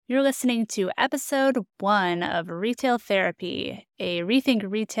You're listening to episode 1 of Retail Therapy, a Rethink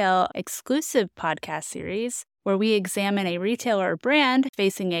Retail exclusive podcast series where we examine a retailer or brand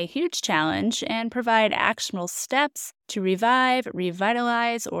facing a huge challenge and provide actionable steps to revive,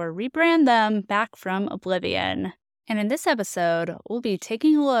 revitalize, or rebrand them back from oblivion. And in this episode, we'll be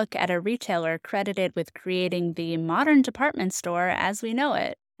taking a look at a retailer credited with creating the modern department store as we know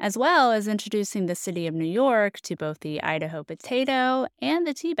it, as well as introducing the city of New York to both the Idaho potato and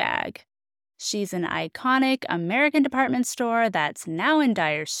the tea bag. She's an iconic American department store that's now in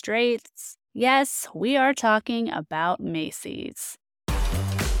dire straits. Yes, we are talking about Macy's.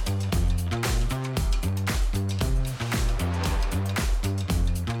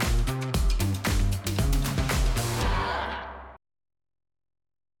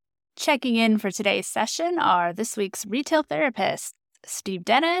 Checking in for today's session are this week's retail therapists, Steve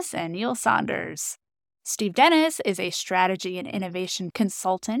Dennis and Neil Saunders. Steve Dennis is a strategy and innovation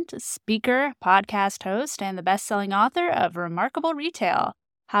consultant, speaker, podcast host, and the best-selling author of Remarkable Retail: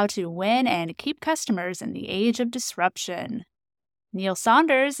 How to Win and Keep Customers in the Age of Disruption. Neil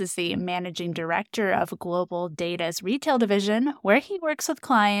Saunders is the managing director of Global Data's retail division, where he works with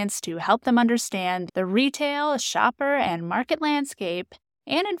clients to help them understand the retail, shopper, and market landscape,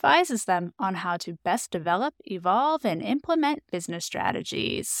 and advises them on how to best develop, evolve, and implement business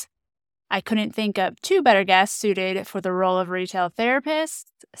strategies. I couldn't think of two better guests suited for the role of retail therapist.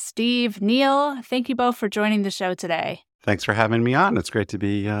 Steve, Neil, thank you both for joining the show today. Thanks for having me on. It's great to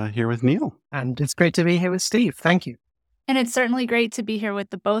be here with Neil. And it's great to be here with Steve. Thank you. And it's certainly great to be here with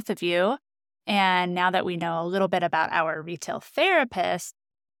the both of you. And now that we know a little bit about our retail therapist,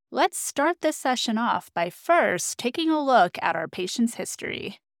 let's start this session off by first taking a look at our patient's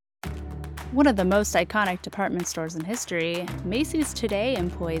history. One of the most iconic department stores in history, Macy's today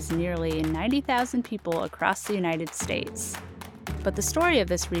employs nearly 90,000 people across the United States. But the story of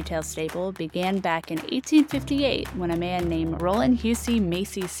this retail staple began back in 1858 when a man named Roland Hussey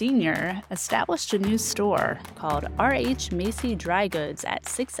Macy Sr. established a new store called R.H. Macy Dry Goods at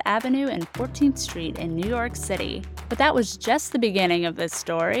 6th Avenue and 14th Street in New York City. But that was just the beginning of this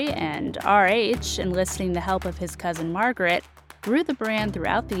story, and R.H., enlisting the help of his cousin Margaret, grew the brand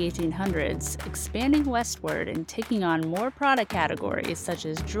throughout the 1800s, expanding westward and taking on more product categories such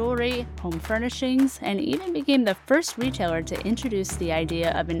as jewelry, home furnishings, and even became the first retailer to introduce the idea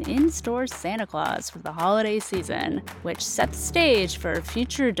of an in-store Santa Claus for the holiday season, which set the stage for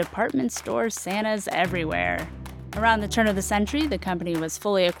future department store Santas everywhere. Around the turn of the century, the company was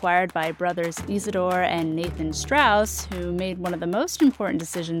fully acquired by brothers Isidore and Nathan Strauss, who made one of the most important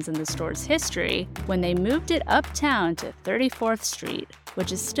decisions in the store's history when they moved it uptown to 34th Street,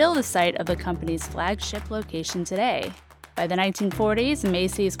 which is still the site of the company's flagship location today. By the 1940s,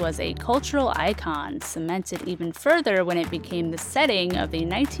 Macy's was a cultural icon, cemented even further when it became the setting of the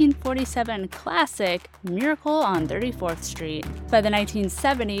 1947 classic Miracle on 34th Street. By the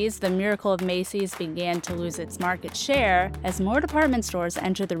 1970s, the Miracle of Macy's began to lose its market share as more department stores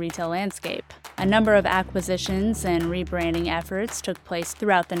entered the retail landscape. A number of acquisitions and rebranding efforts took place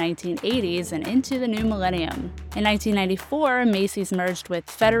throughout the 1980s and into the new millennium. In 1994, Macy's merged with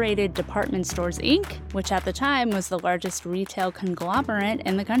Federated Department Stores, Inc., which at the time was the largest retail conglomerate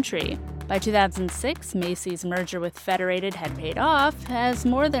in the country. By 2006, Macy's merger with Federated had paid off, as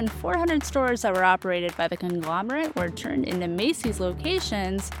more than 400 stores that were operated by the conglomerate were turned into Macy's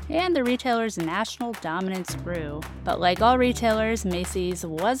locations, and the retailer's national dominance grew. But like all retailers, Macy's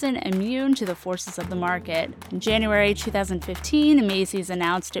wasn't immune to the forces of the market. In January 2015, Macy's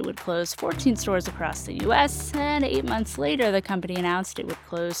announced it would close 14 stores across the U.S., and 8 months later, the company announced it would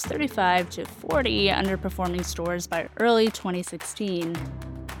close 35 to 40 underperforming stores by early 2016.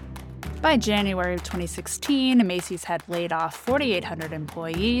 By January of 2016, Macy's had laid off 4,800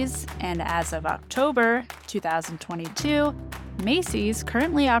 employees, and as of October 2022, Macy's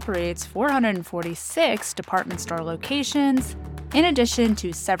currently operates 446 department store locations, in addition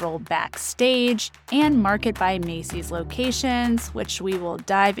to several Backstage and Market by Macy's locations, which we will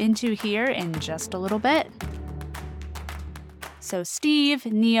dive into here in just a little bit. So Steve,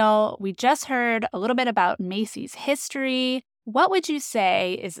 Neil, we just heard a little bit about Macy's history. What would you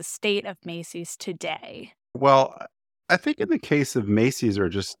say is the state of Macy's today? Well, I think in the case of Macy's or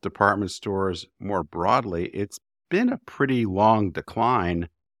just department stores more broadly, it's been a pretty long decline.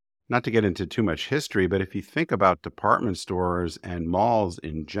 Not to get into too much history, but if you think about department stores and malls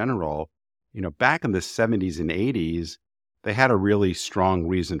in general, back in the 70s and 80s, they had a really strong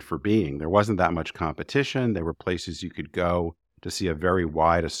reason for being. There wasn't that much competition. There were places you could go to see a very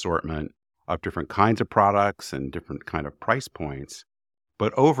wide assortment of different kinds of products and different kind of price points.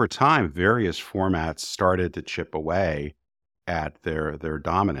 But over time, various formats started to chip away at their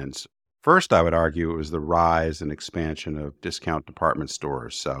dominance. First, I would argue it was the rise and expansion of discount department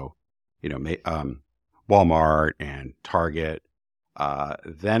stores. So, Walmart and Target.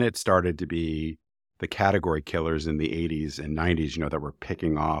 Then it started to be the category killers in the 80s and 90s, that were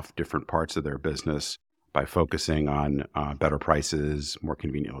picking off different parts of their business by focusing on better prices, more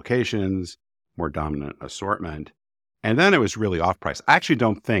convenient locations, more dominant assortment. And then it was really off-price. I think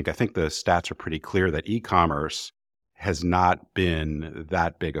the stats are pretty clear that e-commerce has not been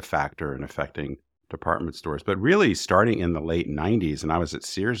that big a factor in affecting department stores. But really starting in the late 90s, and I was at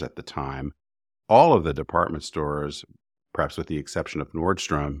Sears at the time, all of the department stores, perhaps with the exception of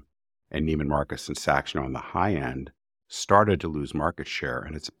Nordstrom and Neiman Marcus and Saks on the high end, started to lose market share.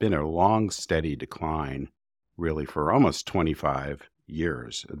 And it's been a long, steady decline really for almost 25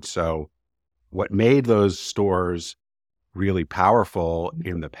 years. And so what made those stores really powerful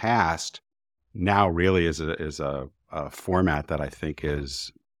in the past now really is a format that I think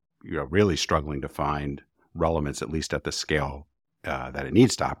is really struggling to find relevance, at least at the scale that it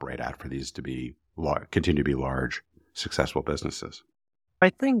needs to operate at for these to be continue to be large, successful businesses. I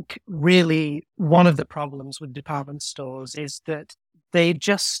think really one of the problems with department stores is that they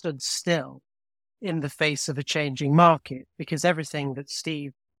just stood still in the face of a changing market, because everything that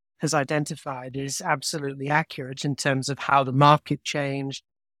Steve has identified is absolutely accurate in terms of how the market changed,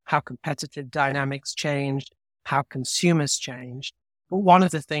 how competitive dynamics changed, how consumers changed. But one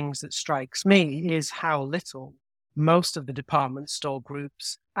of the things that strikes me is how little most of the department store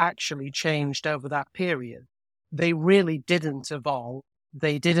groups actually changed over that period. They really didn't evolve.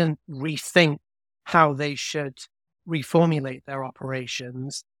 They didn't rethink how they should reformulate their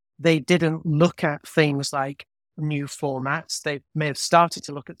operations. They didn't look at things like new formats. They may have started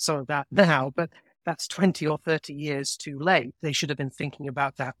to look at some of that now, but that's 20 or 30 years too late. They should have been thinking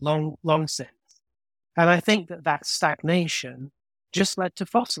about that long since. And I think that stagnation just led to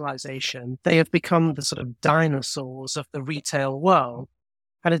fossilization. They have become the sort of dinosaurs of the retail world.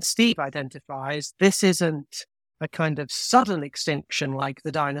 And as Steve identifies, this isn't a kind of sudden extinction like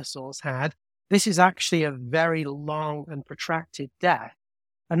the dinosaurs had. This is actually a very long and protracted death.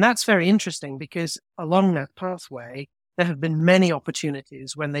 And that's very interesting because along that pathway, there have been many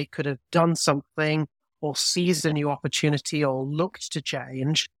opportunities when they could have done something or seized a new opportunity or looked to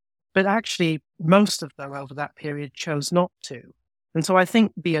change. But actually, most of them over that period chose not to. And so I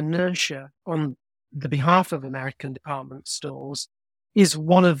think the inertia on the behalf of American department stores is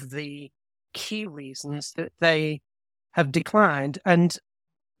one of the key reasons that they have declined. And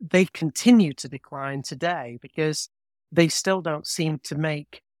they continue to decline today because they still don't seem to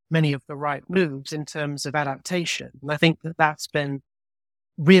make many of the right moves in terms of adaptation. And I think that that's been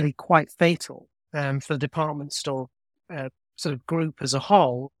really quite fatal for the department store sort of group as a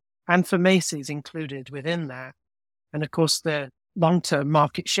whole, and for Macy's included within that. And of course, the long-term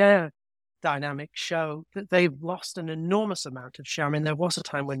market share dynamics show that they've lost an enormous amount of share. I mean, there was a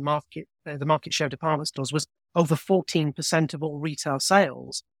time when the market share of department stores was over 14% of all retail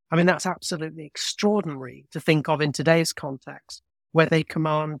sales. I mean, that's absolutely extraordinary to think of in today's context, where they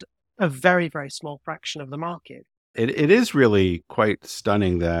command a very, very small fraction of the market. It is really quite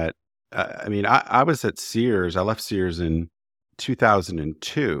stunning that, I was at Sears. I left Sears in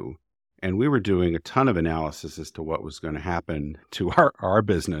 2002, and we were doing a ton of analysis as to what was going to happen to our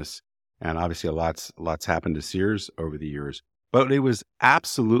business. And obviously lots happened to Sears over the years. But it was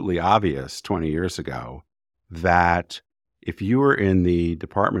absolutely obvious 20 years ago that if you were in the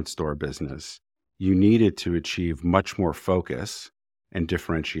department store business, you needed to achieve much more focus and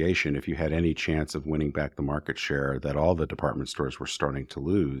differentiation if you had any chance of winning back the market share that all the department stores were starting to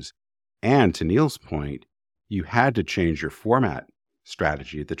lose. And to Neil's point, you had to change your format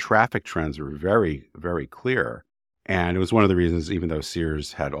strategy. The traffic trends were very, very clear. And it was one of the reasons, even though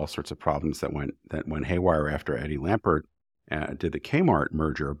Sears had all sorts of problems that went haywire after Eddie Lampert did the Kmart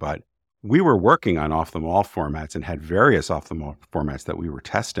merger, but we were working on off-the-mall formats and had various off-the-mall formats that we were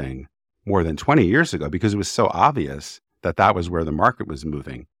testing more than 20 years ago because it was so obvious that that was where the market was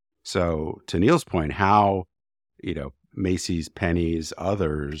moving. So to Neil's point, how, Macy's, Penny's,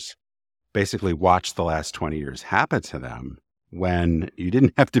 others basically watched the last 20 years happen to them when you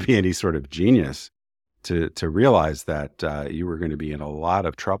didn't have to be any sort of genius to realize that you were going to be in a lot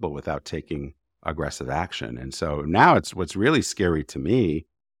of trouble without taking aggressive action. And so now what's really scary to me,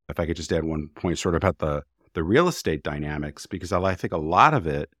 if I could just add one point sort of about the real estate dynamics, because I think a lot of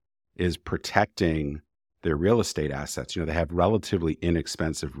it is protecting their real estate assets. They have relatively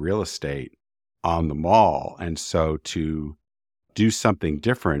inexpensive real estate on the mall. And so to do something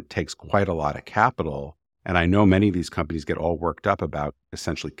different takes quite a lot of capital. And I know many of these companies get all worked up about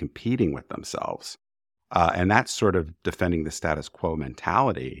essentially competing with themselves. And that sort of defending the status quo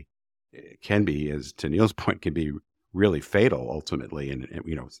mentality can be, as to Neil's point, can be really fatal ultimately. And,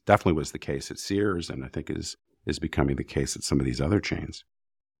 it definitely was the case at Sears, and I think is becoming the case at some of these other chains.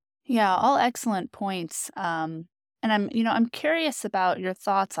 Yeah, all excellent points. And I'm curious about your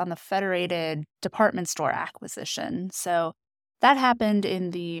thoughts on the Federated department store acquisition. So that happened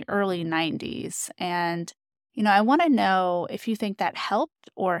in the early 90s. And, I want to know if you think that helped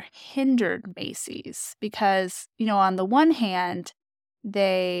or hindered Macy's because, on the one hand,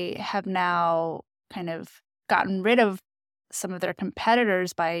 they have now kind of gotten rid of some of their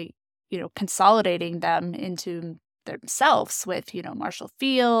competitors by, consolidating them into themselves with, Marshall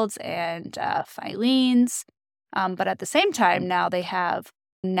Fields and Filene's. But at the same time, now they have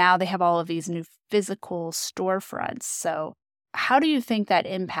all of these new physical storefronts. So how do you think that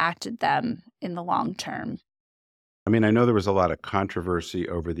impacted them in the long term? I mean, I know there was a lot of controversy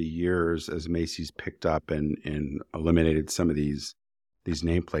over the years as Macy's picked up and eliminated some of these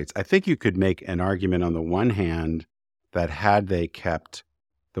nameplates. I think you could make an argument on the one hand that had they kept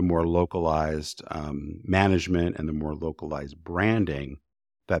the more localized management and the more localized branding,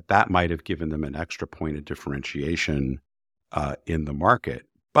 that might have given them an extra point of differentiation in the market.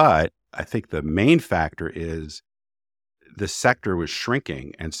 But I think the main factor is the sector was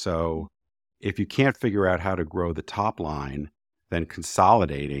shrinking. And so if you can't figure out how to grow the top line, then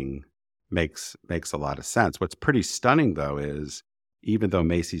consolidating makes a lot of sense. What's pretty stunning, though, is even though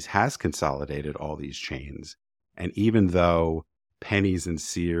Macy's has consolidated all these chains, and even though Penny's and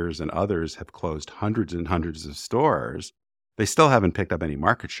Sears and others have closed hundreds and hundreds of stores, they still haven't picked up any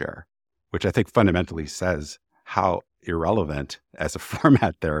market share, which I think fundamentally says how irrelevant as a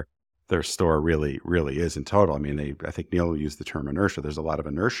format their store really, really is in total. I mean, I think Neil used the term inertia. There's a lot of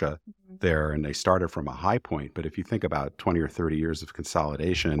inertia there, and they started from a high point. But if you think about 20 or 30 years of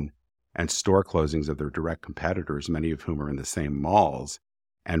consolidation and store closings of their direct competitors, many of whom are in the same malls,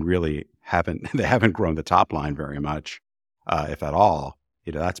 and really they haven't grown the top line very much, if at all,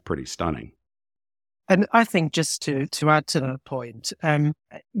 that's pretty stunning. And I think just to add to that point,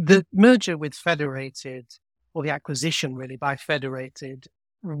 the merger with Federated, or the acquisition really by Federated,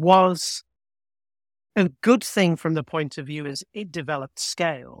 was a good thing from the point of view is it developed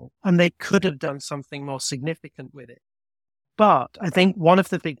scale and they could have done something more significant with it. But I think one of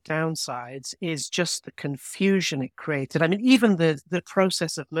the big downsides is just the confusion it created. I mean, even the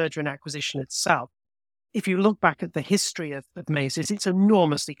process of merger and acquisition itself, if you look back at the history of Macy's, it's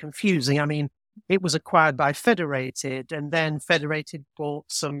enormously confusing. I mean, it was acquired by Federated, and then Federated bought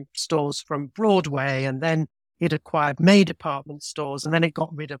some stores from Broadway, and then it acquired May department stores, and then it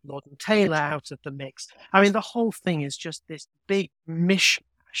got rid of Lord & Taylor out of the mix. I mean, the whole thing is just this big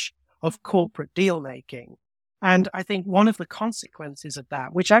mishmash of corporate deal-making. And I think one of the consequences of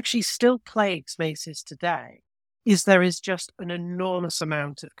that, which actually still plagues Macy's today, is there is just an enormous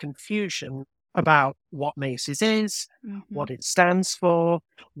amount of confusion about what Macy's is, what it stands for,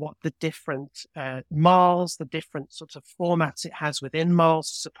 what the different malls, the different sorts of formats it has within malls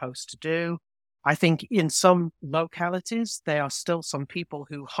are supposed to do. I think in some localities, there are still some people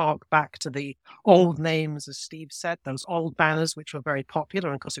who hark back to the old names, as Steve said, those old banners, which were very popular.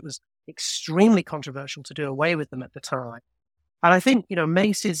 And of course, it was extremely controversial to do away with them at the time. And I think,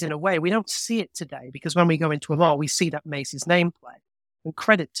 Macy's, in a way, we don't see it today because when we go into a mall, we see that Macy's nameplate. And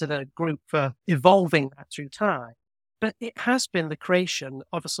credit to the group for evolving that through time. But it has been the creation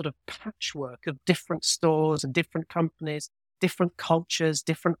of a sort of patchwork of different stores and different companies, different cultures,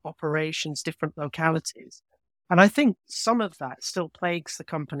 different operations, different localities. And I think some of that still plagues the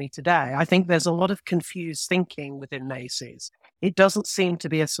company today. I think there's a lot of confused thinking within Macy's. It doesn't seem to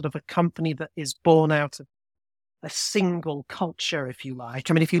be a sort of a company that is born out of a single culture, if you like.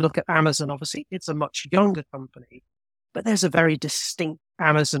 I mean, if you look at Amazon, obviously it's a much younger company, but there's a very distinct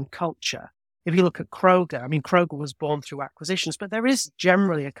Amazon culture. If you look at Kroger, I mean, Kroger was born through acquisitions, but there is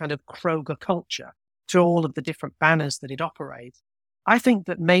generally a kind of Kroger culture to all of the different banners that it operates. I think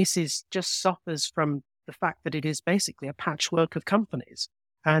that Macy's just suffers from the fact that it is basically a patchwork of companies.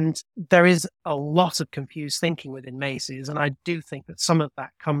 And there is a lot of confused thinking within Macy's. And I do think that some of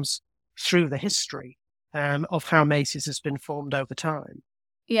that comes through the history of how Macy's has been formed over time.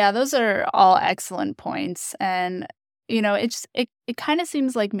 Yeah, those are all excellent points. And, it kind of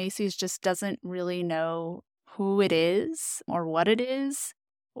seems like Macy's just doesn't really know who it is or what it is,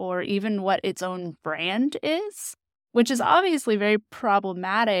 or even what its own brand is, which is obviously very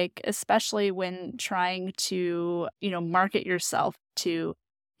problematic, especially when trying to, market yourself to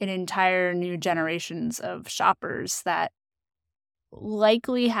an entire new generations of shoppers that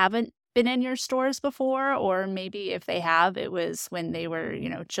likely haven't been in your stores before, or maybe if they have, it was when they were,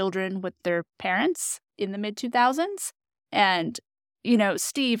 children with their parents. in the mid 2000s. And, you know,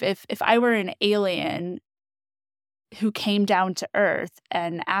 Steve, if I were an alien who came down to Earth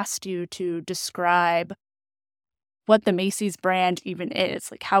and asked you to describe what the Macy's brand even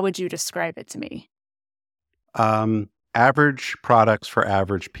is, like, how would you describe it to me? Average products for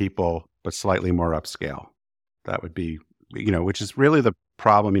average people, but slightly more upscale. That would be, which is really the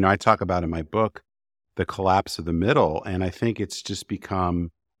problem. I talk about in my book, the collapse of the middle. And I think it's just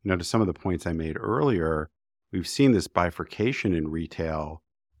become, to some of the points I made earlier, we've seen this bifurcation in retail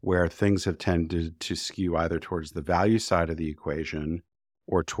where things have tended to skew either towards the value side of the equation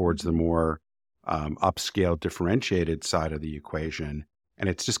or towards the more upscale, differentiated side of the equation. And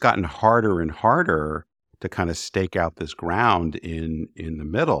it's just gotten harder and harder to kind of stake out this ground in the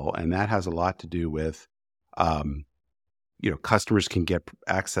middle. And that has a lot to do with, customers can get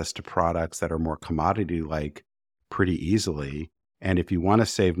access to products that are more commodity-like pretty easily. And if you want to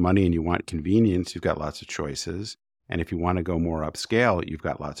save money and you want convenience, you've got lots of choices. And if you want to go more upscale, you've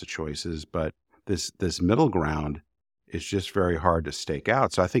got lots of choices. But this middle ground is just very hard to stake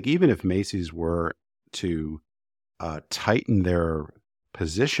out. So I think even if Macy's were to tighten their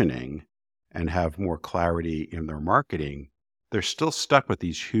positioning and have more clarity in their marketing, they're still stuck with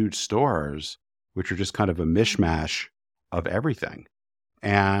these huge stores, which are just kind of a mishmash of everything.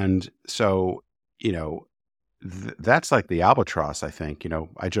 And so, that's like the albatross, I think.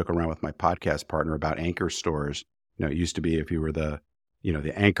 I joke around with my podcast partner about anchor stores. It used to be if you were the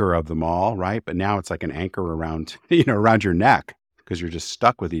anchor of the mall, right? But now it's like an anchor around, around your neck, because you're just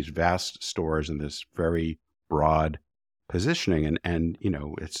stuck with these vast stores and this very broad positioning. And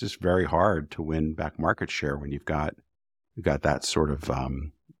it's just very hard to win back market share when you've got that sort of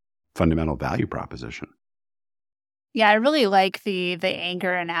fundamental value proposition. Yeah, I really like the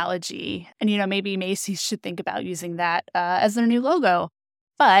anchor analogy. And, maybe Macy's should think about using that as their new logo.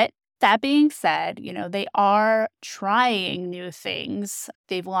 But that being said, they are trying new things.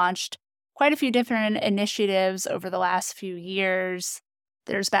 They've launched quite a few different initiatives over the last few years.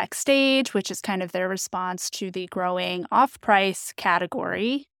 There's Backstage, which is kind of their response to the growing off-price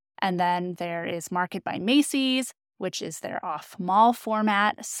category. And then there is Market by Macy's, which is their off-mall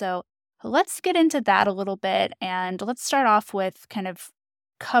format. So let's get into that a little bit. And let's start off with kind of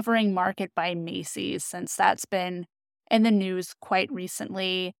covering Market by Macy's, since that's been in the news quite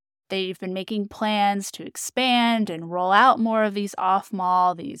recently. They've been making plans to expand and roll out more of these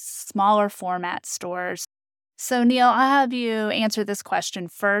off-mall, these smaller format stores. So, Neil, I'll have you answer this question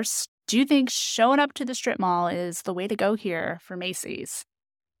first. Do you think showing up to the strip mall is the way to go here for Macy's?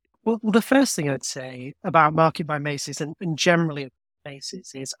 Well, the first thing I'd say about Market by Macy's and generally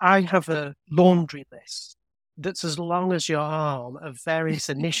Macy's is I have a laundry list that's as long as your arm of various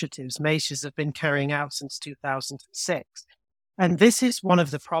initiatives Macy's have been carrying out since 2006. And this is one of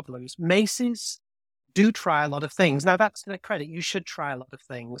the problems. Macy's do try a lot of things. Now, that's to their credit. You should try a lot of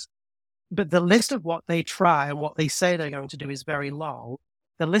things. But the list of what they try and what they say they're going to do is very long.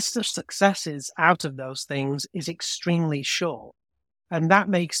 The list of successes out of those things is extremely short. And that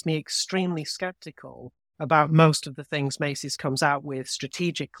makes me extremely skeptical about most of the things Macy's comes out with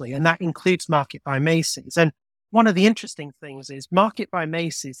strategically. And that includes Market by Macy's. And one of the interesting things is Market by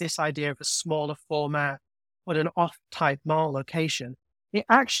Macy's, this idea of a smaller format or an off-type mall location, it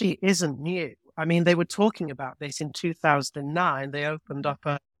actually isn't new. I mean, they were talking about this in 2009. They opened up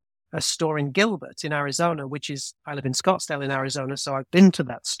a store in Gilbert in Arizona, I live in Scottsdale in Arizona, so I've been to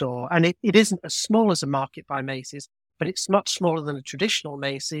that store. And it isn't as small as a Market by Macy's, but it's much smaller than a traditional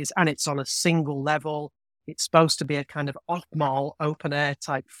Macy's, and it's on a single level. It's supposed to be a kind of off-mall, open-air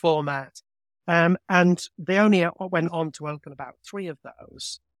type format. And they only went on to open about 3 of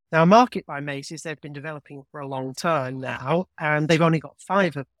those. Now, Market by Macy's, they've been developing for a long time now, and they've only got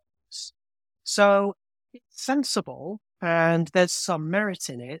 5 of those. So it's sensible, and there's some merit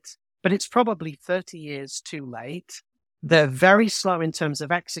in it, but it's probably 30 years too late. They're very slow in terms of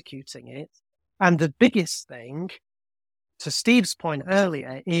executing it. And the biggest thing, to Steve's point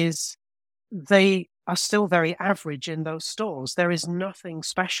earlier, is they are still very average in those stores. There is nothing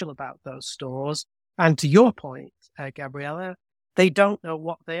special about those stores. And to your point, Gabriella, they don't know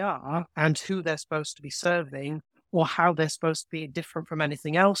what they are and who they're supposed to be serving or how they're supposed to be different from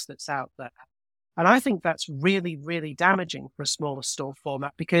anything else that's out there. And I think that's really, really damaging for a smaller store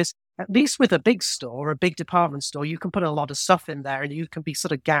format, because at least with a big store, a big department store, you can put a lot of stuff in there and you can be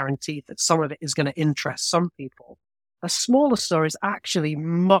sort of guaranteed that some of it is going to interest some people. A smaller store is actually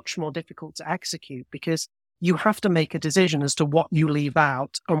much more difficult to execute because you have to make a decision as to what you leave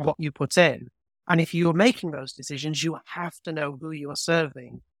out and what you put in. And if you're making those decisions, you have to know who you are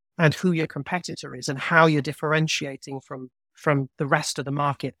serving and who your competitor is and how you're differentiating from the rest of the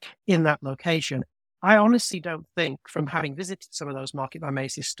market in that location. I honestly don't think, from having visited some of those Market by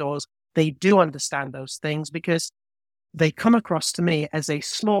Macy's stores, they do understand those things, because they come across to me as a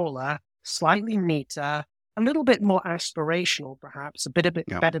smaller, slightly neater, a little bit more aspirational, perhaps, a bit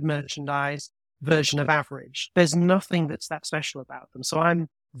Yeah. better merchandise version of average. There's nothing that's that special about them. So I'm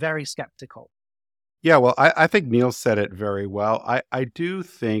very skeptical. Yeah, well, I think Neil said it very well. I do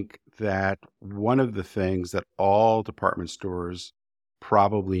think that one of the things that all department stores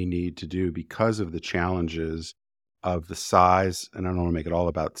probably need to do, because of the challenges of the size, and I don't want to make it all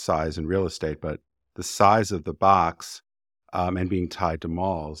about size and real estate, but the size of the box and being tied to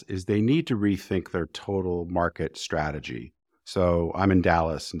malls, is they need to rethink their total market strategy. So I'm in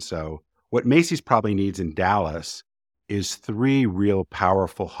Dallas, and so what Macy's probably needs in Dallas is 3 real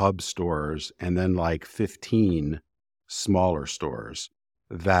powerful hub stores and then like 15 smaller stores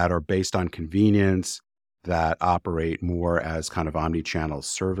that are based on convenience, that operate more as kind of omni-channel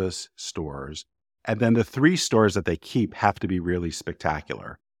service stores. And then the 3 stores that they keep have to be really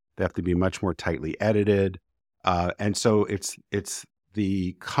spectacular. They have to be much more tightly edited. And so it's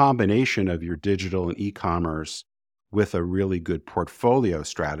the combination of your digital and e-commerce with a really good portfolio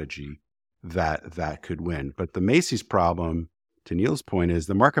strategy that could win. But the Macy's problem, to Neil's point, is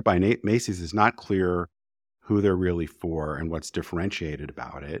the Market by Macy's is not clear who they're really for and what's differentiated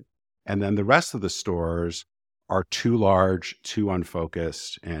about it. And then the rest of the stores are too large, too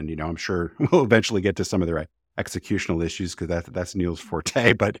unfocused. And, I'm sure we'll eventually get to some of their executional issues, because that's Neil's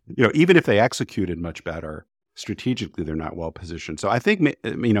forte. But, even if they executed much better, strategically, they're not well positioned. So I think,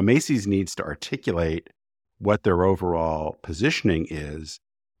 Macy's needs to articulate what their overall positioning is.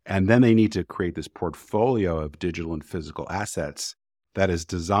 And then they need to create this portfolio of digital and physical assets that is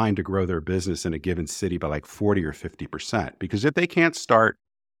designed to grow their business in a given city by like 40 or 50%. Because if they can't start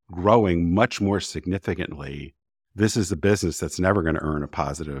growing much more significantly, this is a business that's never going to earn a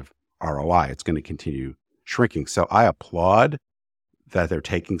positive ROI. It's going to continue shrinking. So I applaud that they're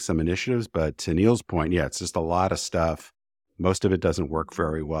taking some initiatives. But to Neil's point, yeah, it's just a lot of stuff. Most of it doesn't work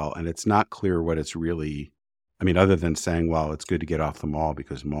very well. And it's not clear what it's really, other than saying, well, it's good to get off the mall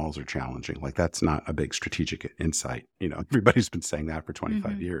because malls are challenging. Like, that's not a big strategic insight. Everybody's been saying that for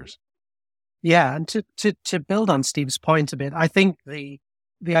 25 years. Yeah. And to build on Steve's point a bit, I think the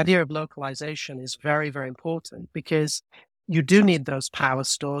idea of localization is very, very important, because you do need those power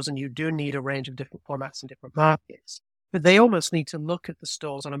stores and you do need a range of different formats in different markets. But they almost need to look at the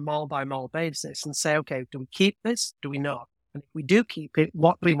stores on a mall by mall basis and say, okay, do we keep this? Do we not? And if we do keep it,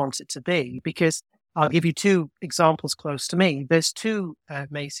 what do we want it to be? Because I'll give you 2 examples close to me. There's 2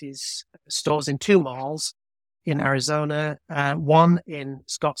 Macy's stores in 2 malls in Arizona, one in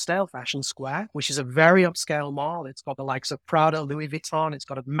Scottsdale Fashion Square, which is a very upscale mall. It's got the likes of Prada, Louis Vuitton. It's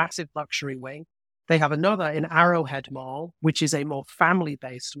got a massive luxury wing. They have another in Arrowhead Mall, which is a more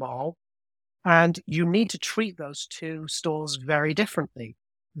family-based mall. And you need to treat those 2 stores very differently.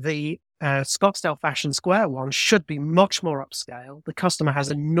 The Scottsdale Fashion Square one should be much more upscale. The customer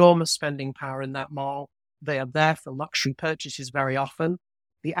has enormous spending power in that mall. They are there for luxury purchases very often.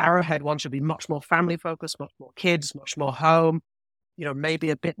 The Arrowhead one should be much more family focused, much more kids, much more home, maybe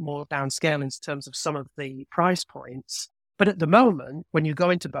a bit more downscale in terms of some of the price points. But at the moment, when you go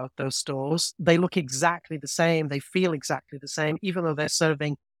into both those stores, they look exactly the same. They feel exactly the same, even though they're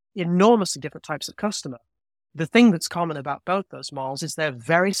serving enormously different types of customer. The thing that's common about both those malls is they're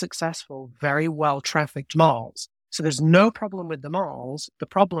very successful, very well-trafficked malls. So there's no problem with the malls. The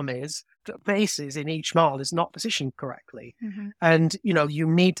problem is the bases in each mall is not positioned correctly. Mm-hmm. And, you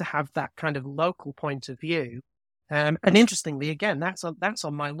need to have that kind of local point of view. And interestingly, again, that's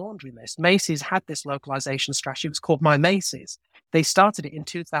on my laundry list. Macy's had this localization strategy. It was called My Macy's. They started it in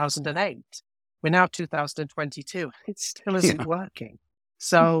 2008. We're now 2022. It still isn't working.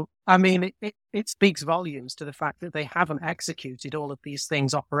 So, it speaks volumes to the fact that they haven't executed all of these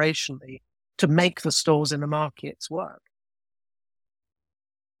things operationally to make the stores in the markets work.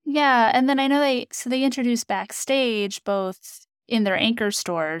 Yeah. And then I know they introduced Backstage both in their anchor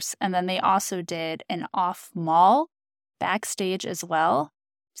stores, and then they also did an off-mall Backstage as well.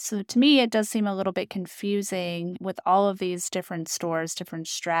 So to me, it does seem a little bit confusing with all of these different stores, different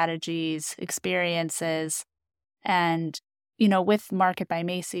strategies, experiences, and with Market by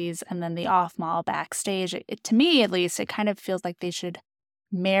Macy's and then the off-mall Backstage, to me at least, it kind of feels like they should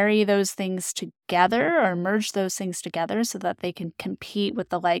marry those things together or merge those things together so that they can compete with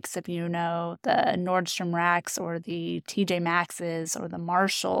the likes of, the Nordstrom Racks or the TJ Maxx's or the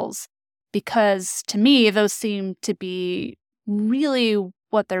Marshalls. Because to me, those seem to be really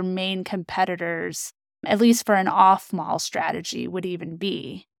what their main competitors, at least for an off-mall strategy, would even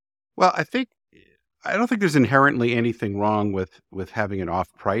be. Well, I think I don't think there's inherently anything wrong with having an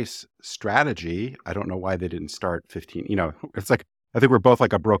off-price strategy. I don't know why they didn't start 15. It's like I think we're both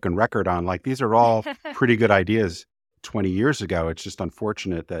like a broken record on like these are all pretty good ideas 20 years ago. It's just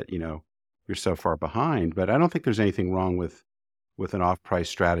unfortunate that, you're so far behind, but I don't think there's anything wrong with an off-price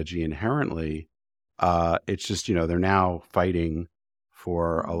strategy inherently. It's just, they're now fighting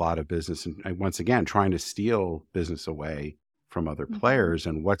for a lot of business and once again trying to steal business away from other players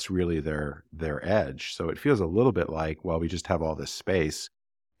and what's really their edge. So it feels a little bit like, well, we just have all this space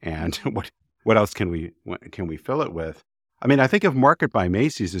and what else can we fill it with? I mean, I think if Market by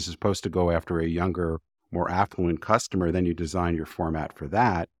Macy's is supposed to go after a younger, more affluent customer, then you design your format for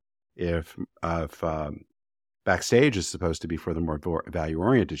that. If Backstage is supposed to be for the more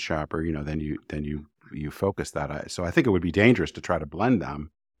value-oriented shopper, then you focus that. So I think it would be dangerous to try to blend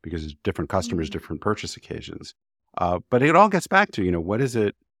them because it's different customers, different purchase occasions. But it all gets back to, what is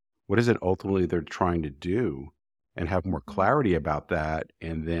it ultimately they're trying to do and have more clarity about that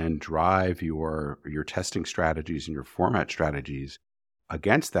and then drive your testing strategies and your format strategies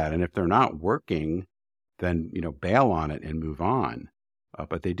against that. And if they're not working, then, bail on it and move on.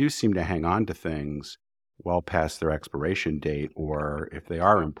 But they do seem to hang on to things well past their expiration date, or if they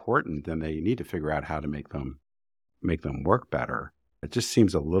are important, then they need to figure out how to make them work better. It just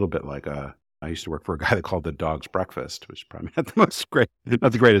seems a little bit like I used to work for a guy that called the Dog's Breakfast, which is probably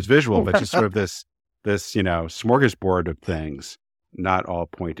not the greatest visual, but just sort of this smorgasbord of things, not all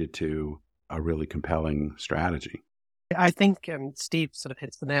pointed to a really compelling strategy. I think Steve sort of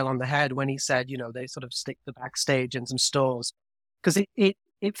hits the nail on the head when he said, they sort of stick the Backstage in some stores, because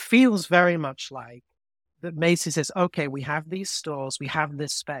it feels very much like that Macy's says, okay, we have these stores, we have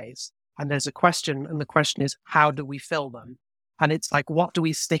this space, and there's a question, and the question is, how do we fill them? And it's like, what do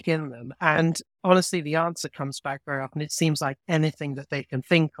we stick in them? And honestly, the answer comes back very often. It seems like anything that they can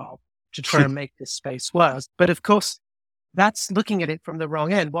think of to try and make this space work. But of course, that's looking at it from the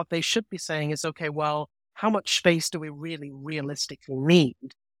wrong end. What they should be saying is, okay, well, how much space do we really realistically need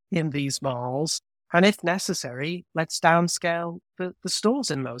in these malls? And if necessary, let's downscale the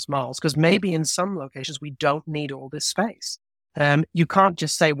stores in those malls, because maybe in some locations we don't need all this space. You can't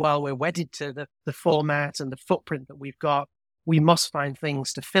just say, well, we're wedded to the format and the footprint that we've got. We must find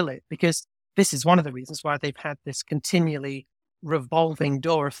things to fill it, because this is one of the reasons why they've had this continually revolving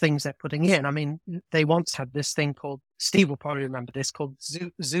door of things they're putting in. I mean, they once had this thing called, Steve will probably remember this, called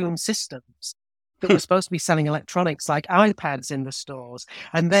Zoom Systems, that were supposed to be selling electronics like iPads in the stores.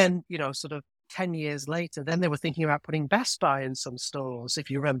 And then, sort of 10 years later, then they were thinking about putting Best Buy in some stores,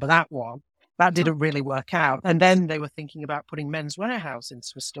 if you remember that one. That didn't really work out. And then they were thinking about putting Men's Warehouse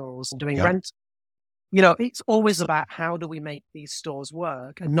into stores and doing rent. It's always about how do we make these stores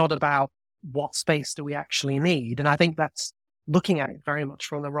work and not about what space do we actually need. And I think that's looking at it very much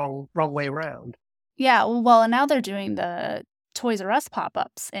from the wrong way around. Yeah, well, and now they're doing the Toys R Us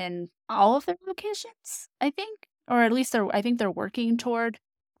pop-ups in all of their locations, I think. Or at least I think they're working toward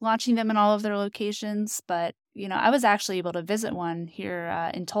launching them in all of their locations. But, I was actually able to visit one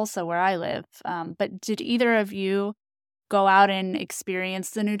here in Tulsa where I live. But did either of you go out and experience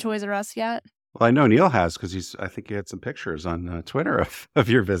the new Toys R Us yet? Well, I know Neil has, because I think he had some pictures on Twitter of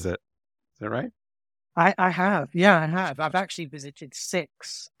your visit. Is that right? I have. Yeah, I have. I've actually visited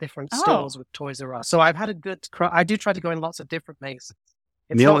 6 different stores with Toys R Us. So I've had a good I do try to go in lots of different Macy's.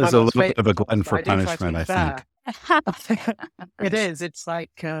 Neil is a little bit of a glutton for punishment, I think. It is. It's like,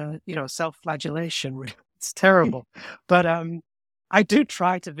 self-flagellation. It's terrible. But I do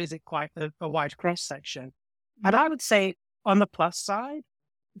try to visit quite a wide cross-section. And I would say on the plus side,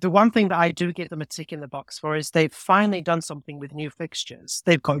 the one thing that I do give them a tick in the box for is they've finally done something with new fixtures.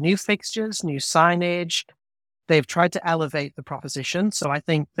 They've got new fixtures, new signage. They've tried to elevate the proposition. So I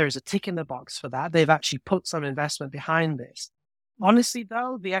think there's a tick in the box for that. They've actually put some investment behind this. Honestly,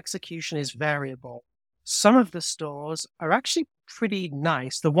 though, the execution is variable. Some of the stores are actually pretty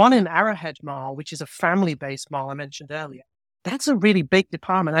nice. The one in Arrowhead Mall, which is a family-based mall I mentioned earlier, that's a really big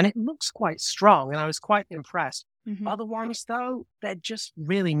department and it looks quite strong, and I was quite impressed. Mm-hmm. Other ones, though, they're just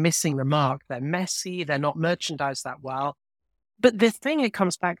really missing the mark. They're messy. They're not merchandised that well. But the thing it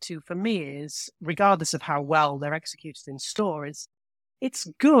comes back to for me is, regardless of how well they're executed in store, it's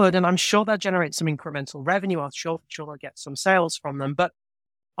good, and I'm sure they'll generate some incremental revenue. I'm sure they'll get some sales from them. But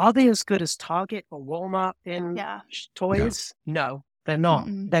are they as good as Target or Walmart in toys? No, they're not.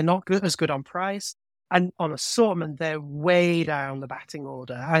 Mm-mm. They're not as good on price. And on assortment, they're way down the batting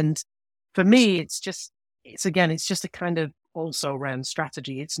order. And for me, it's just a kind of also-ran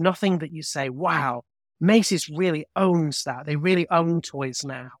strategy. It's nothing that you say, wow, Macy's really owns that. They really own toys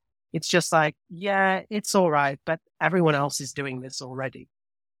now. It's just like, yeah, it's all right, but everyone else is doing this already.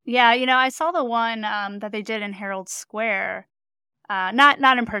 Yeah, I saw the one that they did in Herald Square.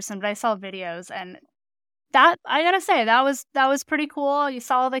 Not in person, but I saw videos, and that I gotta say that was pretty cool. You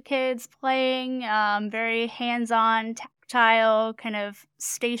saw the kids playing, very hands-on, tactile kind of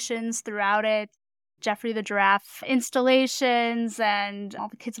stations throughout it. Jeffrey the Giraffe installations, and all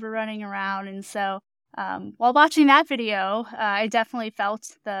the kids were running around. And so, while watching that video, I definitely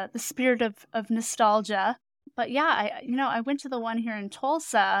felt the spirit of nostalgia. But yeah, I went to the one here in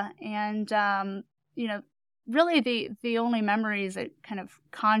Tulsa, and really the only memories it kind of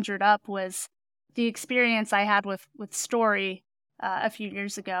conjured up was the experience I had with Story a few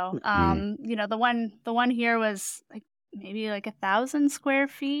years ago. The one here was like maybe like 1,000 square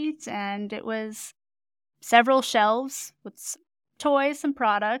feet, and it was several shelves with toys and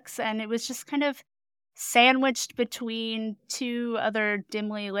products, and it was just kind of sandwiched between two other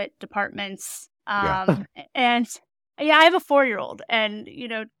dimly lit departments. Yeah. And yeah, I have a 4-year-old, and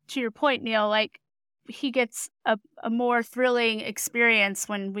to your point, Neil, like he gets a more thrilling experience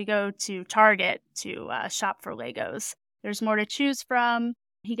when we go to Target to shop for Legos. There's more to choose from.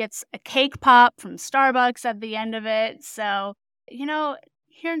 He gets a cake pop from Starbucks at the end of it. So,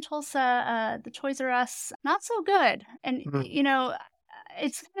 here in Tulsa, the Toys R Us, not so good. And,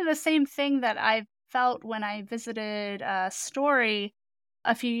 it's kind of the same thing that I felt when I visited Story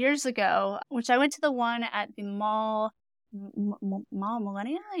a few years ago, which I went to the one at the mall, Mall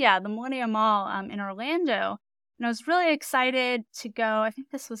Millennia? Yeah, the Millennia Mall in Orlando. And I was really excited to go. I think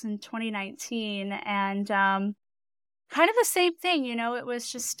this was in 2019. And kind of the same thing, it was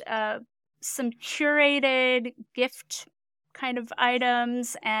just some curated gift kind of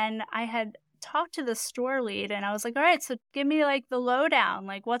items. And I had talked to the store lead, and I was like, all right, so give me like the lowdown.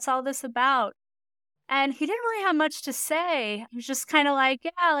 Like, what's all this about? And he didn't really have much to say. He was just kind of like,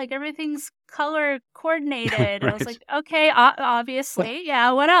 yeah, like everything's color coordinated. I was Right. like, okay, obviously.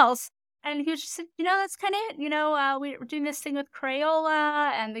 Yeah, what else? And he was just, that's kind of it. We're doing this thing with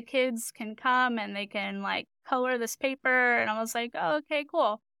Crayola, and the kids can come and they can like color this paper. And I was like, oh, okay,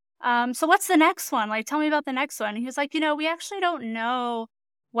 cool. So what's the next one? Like, tell me about the next one. And he was like, we actually don't know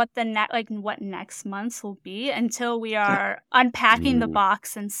what what next month's will be until we are unpacking the Mm.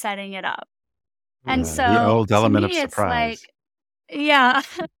 box and setting it up. And The so old to element of me, it's like, surprise. yeah.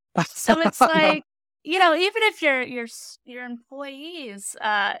 So it's like, even if your employees,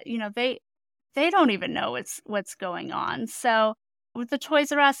 they don't even know what's going on. So with the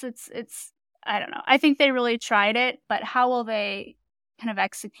Toys R Us, it's I don't know. I think they really tried it, but how will they kind of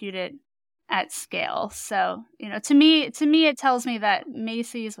execute it at scale? So, to me, it tells me that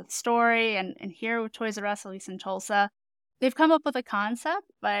Macy's with Story and here with Toys R Us, at least in Tulsa, they've come up with a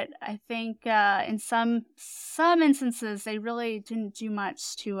concept, but I think in some instances they really didn't do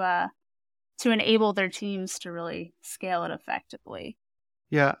much to enable their teams to really scale it effectively.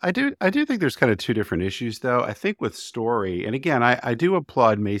 Yeah, I do think there's kind of two different issues though. I think with Story, and again, I do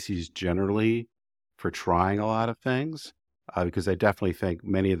applaud Macy's generally for trying a lot of things, because I definitely think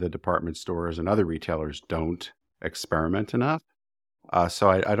many of the department stores and other retailers don't experiment enough.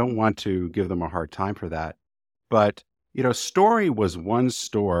 So I don't want to give them a hard time for that. But, Story was one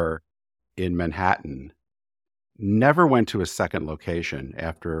store in Manhattan, never went to a second location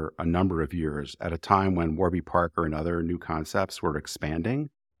after a number of years at a time when Warby Parker and other new concepts were expanding.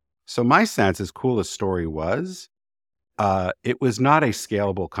 So my sense, as cool as Story was, it was not a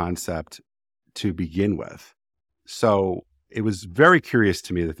scalable concept to begin with. So it was very curious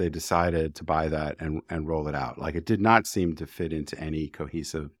to me that they decided to buy that and roll it out. Like, it did not seem to fit into any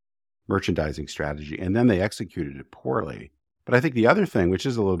cohesive merchandising strategy. And then they executed it poorly. But I think the other thing, which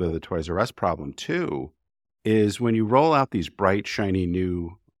is a little bit of the Toys R Us problem too, is when you roll out these bright, shiny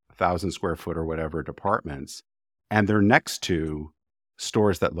new 1,000 square foot or whatever departments, and they're next to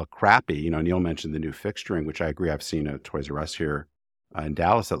stores that look crappy. Neil mentioned the new fixturing, which I agree. I've seen a Toys R Us here in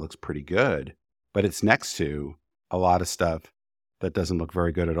Dallas that looks pretty good, but it's next to a lot of stuff that doesn't look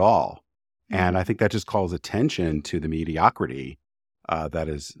very good at all. And I think that just calls attention to the mediocrity that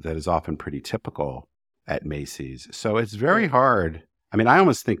is often pretty typical at Macy's. So it's very hard. I mean, I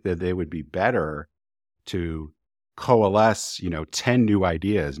almost think that they would be better to coalesce, 10 new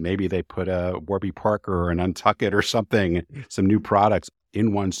ideas. Maybe they put a Warby Parker or an Untuckit or something, some new products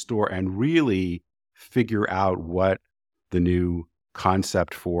in one store, and really figure out what the new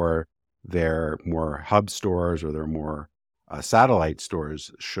concept for their more hub stores or their more satellite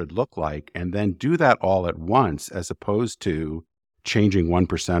stores should look like, and then do that all at once, as opposed to changing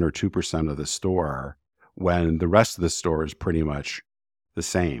 1% or 2% of the store when the rest of the store is pretty much the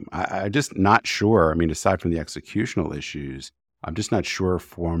same. I'm just not sure. I mean, aside from the executional issues, I'm just not sure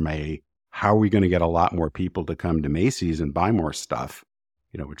how are we going to get a lot more people to come to Macy's and buy more stuff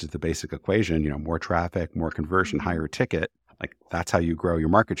which is the basic equation, more traffic, more conversion, higher ticket, like that's how you grow your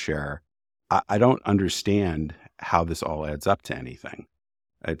market share. I don't understand how this all adds up to anything.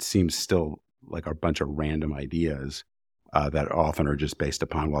 It seems still like a bunch of random ideas that often are just based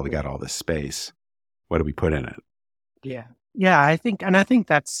upon, well, we got all this space. What do we put in it? Yeah. Yeah, I think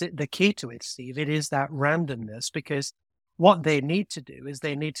that's the key to it, Steve. It is that randomness, because what they need to do is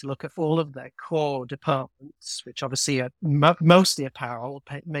they need to look at all of their core departments, which obviously are mostly apparel.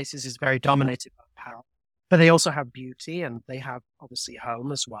 Macy's is very dominated by apparel, but they also have beauty and they have obviously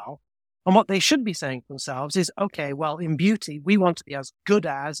home as well. And what they should be saying to themselves is, okay, well, in beauty, we want to be as good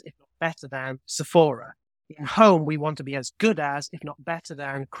as, if not better than, Sephora. In home, we want to be as good as, if not better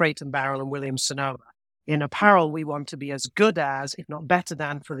than, Crate and Barrel and Williams-Sonoma. In apparel, we want to be as good as, if not better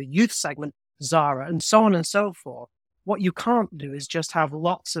than, for the youth segment, Zara, and so on and so forth. What you can't do is just have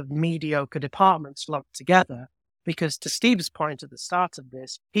lots of mediocre departments lumped together, because to Steve's point at the start of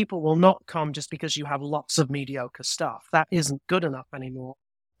this, people will not come just because you have lots of mediocre stuff. That isn't good enough anymore.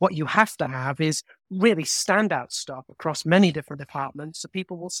 What you have to have is really standout stuff across many different departments. So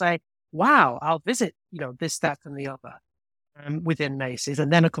people will say, wow, I'll visit, this, that, and the other within Macy's.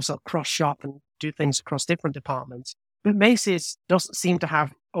 And then, of course, I'll cross shop and do things across different departments. But Macy's doesn't seem to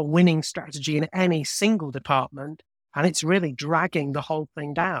have a winning strategy in any single department. And it's really dragging the whole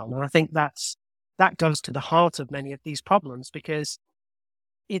thing down. And I think that goes to the heart of many of these problems, because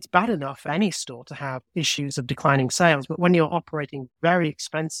it's bad enough for any store to have issues of declining sales. But when you're operating very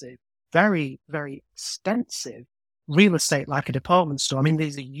expensive, very, very extensive real estate like a department store, I mean,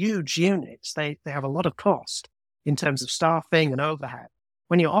 these are huge units. They have a lot of cost in terms of staffing and overhead.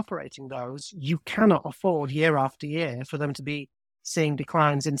 When you're operating those, you cannot afford year after year for them to be seeing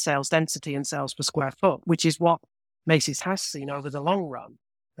declines in sales density and sales per square foot, which is what Macy's has seen over the long run.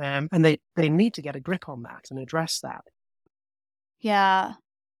 And they need to get a grip on that and address that. Yeah.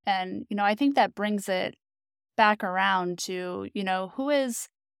 And, I think that brings it back around to, who is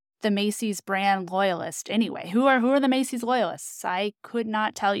the Macy's brand loyalist anyway? Who are the Macy's loyalists? I could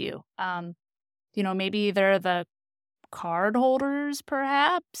not tell you. Maybe they're the card holders,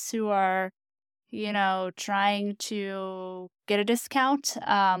 perhaps, who are, trying to get a discount.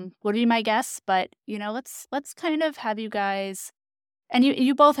 Would be my guess. But, let's kind of have you guys. And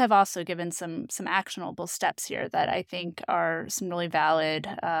you both have also given some actionable steps here that I think are some really valid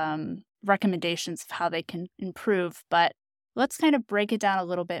recommendations of how they can improve. But let's kind of break it down a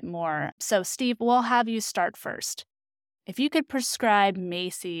little bit more. So, Steve, we'll have you start first. If you could prescribe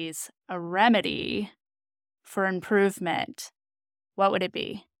Macy's a remedy for improvement, what would it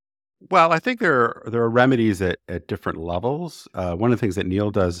be? Well, I think there are remedies at different levels. One of the things that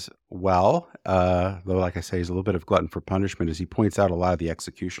Neil does well, though, like I say, he's a little bit of glutton for punishment, is he points out a lot of the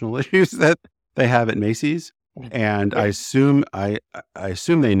executional issues that they have at Macy's. And I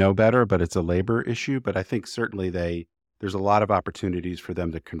assume they know better, but it's a labor issue. But I think certainly there's a lot of opportunities for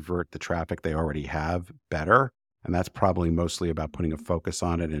them to convert the traffic they already have better. And that's probably mostly about putting a focus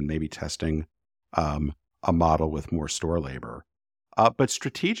on it and maybe testing a model with more store labor. But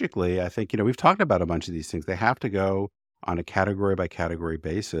strategically, I think, we've talked about a bunch of these things. They have to go on a category by category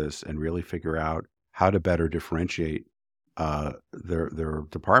basis and really figure out how to better differentiate their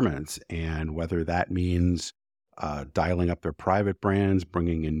departments, and whether that means dialing up their private brands,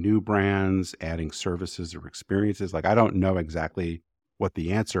 bringing in new brands, adding services or experiences. Like, I don't know exactly what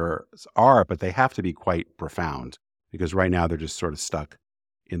the answers are, but they have to be quite profound, because right now they're just sort of stuck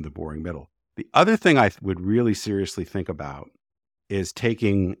in the boring middle. The other thing I would really seriously think about is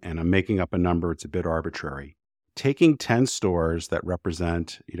taking, and I'm making up a number, it's a bit arbitrary, taking 10 stores that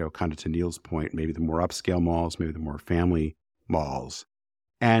represent, kind of to Neil's point, maybe the more upscale malls, maybe the more family malls,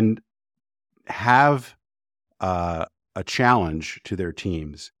 and have a challenge to their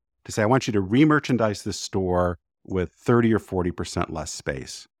teams to say, I want you to re-merchandise this store with 30 or 40% less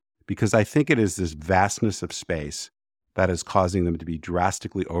space, because I think it is this vastness of space that is causing them to be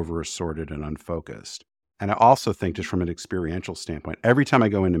drastically over-assorted and unfocused. And I also think, just from an experiential standpoint, every time I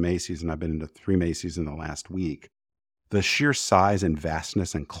go into Macy's, and I've been into 3 Macy's in the last week, the sheer size and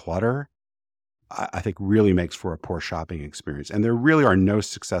vastness and clutter, I think really makes for a poor shopping experience. And there really are no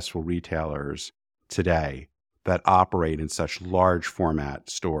successful retailers today that operate in such large format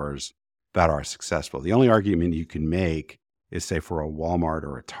stores that are successful. The only argument you can make is, say, for a Walmart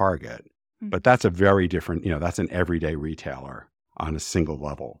or a Target, but that's a very different, that's an everyday retailer on a single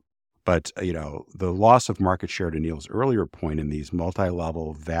level. But, the loss of market share, to Neil's earlier point, in these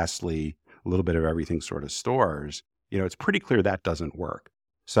multi-level, vastly, a little bit of everything sort of stores, it's pretty clear that doesn't work.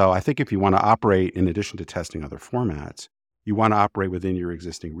 So I think if you want to operate, in addition to testing other formats, you want to operate within your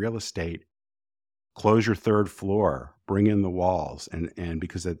existing real estate close your third floor, bring in the walls, and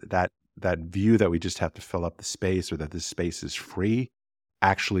because of that view that we just have to fill up the space or that this space is free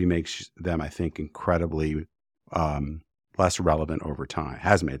actually makes them, I think, incredibly less relevant over time,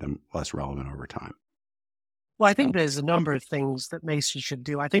 has made them less relevant over time. Well, I think there's a number of things that Macy's should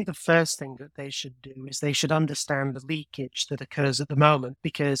do. I think the first thing that they should do is they should understand the leakage that occurs at the moment,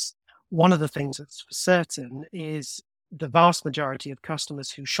 because one of the things that's for certain is the vast majority of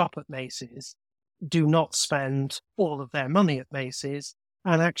customers who shop at Macy's do not spend all of their money at Macy's,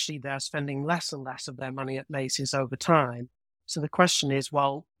 and actually they're spending less and less of their money at Macy's over time. So the question is,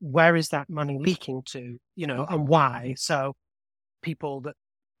 well, where is that money leaking to, and why? So people that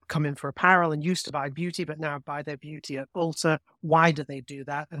come in for apparel and used to buy beauty, but now buy their beauty at Ulta, why do they do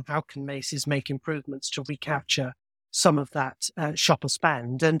that? And how can Macy's make improvements to recapture some of that shopper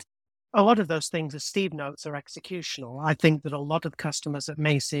spend? And a lot of those things, as Steve notes, are executional. I think that a lot of customers at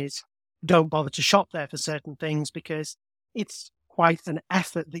Macy's don't bother to shop there for certain things because it's quite an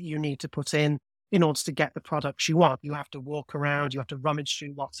effort that you need to put in order to get the products you want. You have to walk around, you have to rummage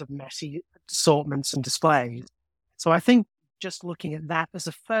through lots of messy assortments and displays. So I think just looking at that as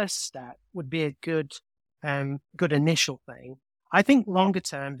a first step would be a good initial thing. I think longer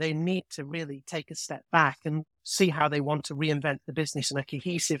term, they need to really take a step back and see how they want to reinvent the business in a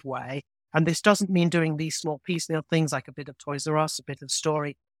cohesive way. And this doesn't mean doing these small piecemeal things like a bit of Toys R Us, a bit of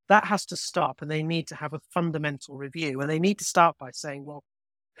Story. That has to stop, and they need to have a fundamental review. And they need to start by saying, well,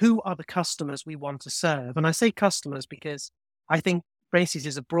 who are the customers we want to serve? And I say customers because I think Macy's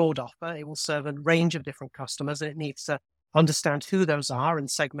is a broad offer. It will serve a range of different customers, and it needs to understand who those are and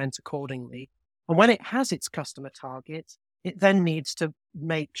segment accordingly. And when it has its customer target, it then needs to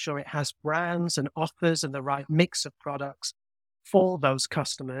make sure it has brands and offers and the right mix of products for those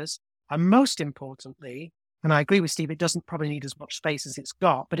customers. And most importantly, and I agree with Steve, it doesn't probably need as much space as it's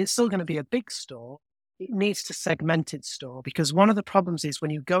got, but it's still going to be a big store. It needs to segment its store, because one of the problems is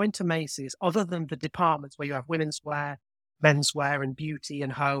when you go into Macy's, other than the departments where you have women's wear, menswear and beauty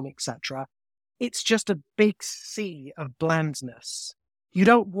and home, etc., it's just a big sea of blandness. You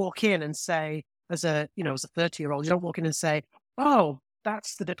don't walk in and say, as a 30-year-old, you don't walk in and say, oh,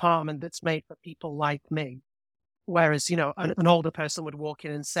 that's the department that's made for people like me. Whereas, an older person would walk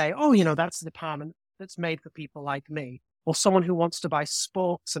in and say, oh, that's the department that's made for people like me. Or someone who wants to buy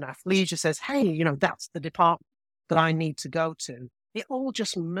sports and athleisure says, hey, that's the department that I need to go to. It all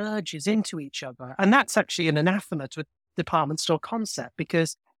just merges into each other. And that's actually an anathema to a department store concept,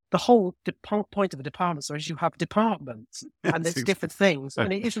 because the whole point of a department store is you have departments and there's different things.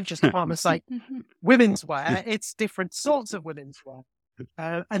 And it isn't just departments like women's wear, it's different sorts of women's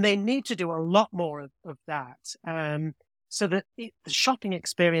wear. And they need to do a lot more of that, so that the shopping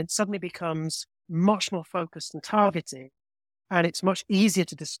experience suddenly becomes much more focused and targeted, and it's much easier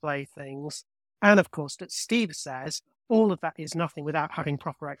to display things. And of course, that Steve says, all of that is nothing without having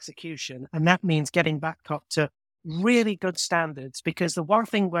proper execution. And that means getting back up to really good standards, because the one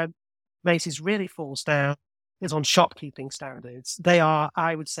thing where Macy's really falls down is on shopkeeping standards. They are,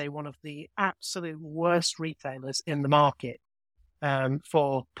 I would say, one of the absolute worst retailers in the market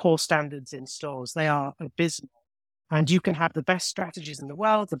for poor standards in stores. They are abysmal. And you can have the best strategies in the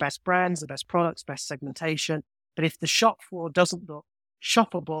world, the best brands, the best products, best segmentation. But if the shop floor doesn't look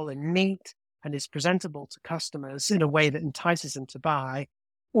shoppable and neat and is presentable to customers in a way that entices them to buy,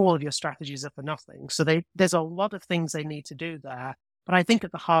 all of your strategies are for nothing. So there's a lot of things they need to do there. But I think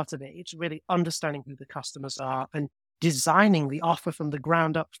at the heart of it, it's really understanding who the customers are and designing the offer from the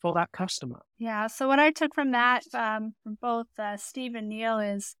ground up for that customer. Yeah. So what I took from that, from both Steve and Neil,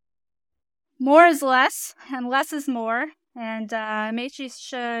 is more is less and less is more. And Macy's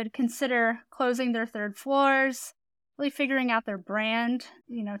should consider closing their third floors, really figuring out their brand,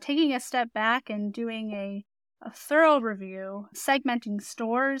 taking a step back and doing a thorough review, segmenting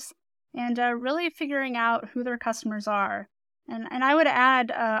stores, and really figuring out who their customers are. And I would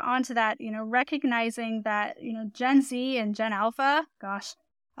add onto that, recognizing that, Gen Z and Gen Alpha,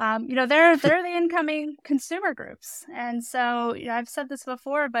 they're the incoming consumer groups. And so, I've said this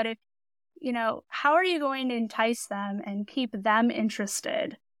before, but if, how are you going to entice them and keep them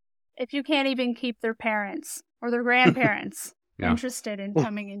interested if you can't even keep their parents or their grandparents interested in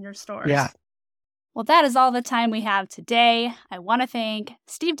coming in your stores? Yeah. Well, that is all the time we have today. I want to thank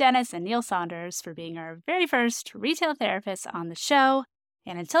Steve Dennis and Neil Saunders for being our very first retail therapists on the show.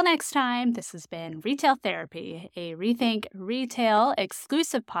 And until next time, this has been Retail Therapy, a Rethink Retail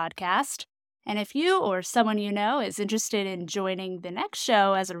exclusive podcast. And if you or someone you know is interested in joining the next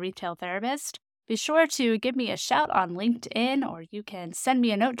show as a retail therapist, be sure to give me a shout on LinkedIn, or you can send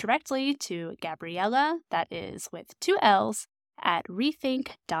me a note directly to Gabriella, that is with 2 L's, at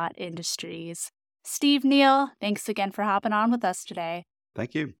rethink.industries. Steve, Neil, thanks again for hopping on with us today.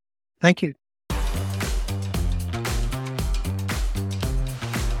 Thank you. Thank you.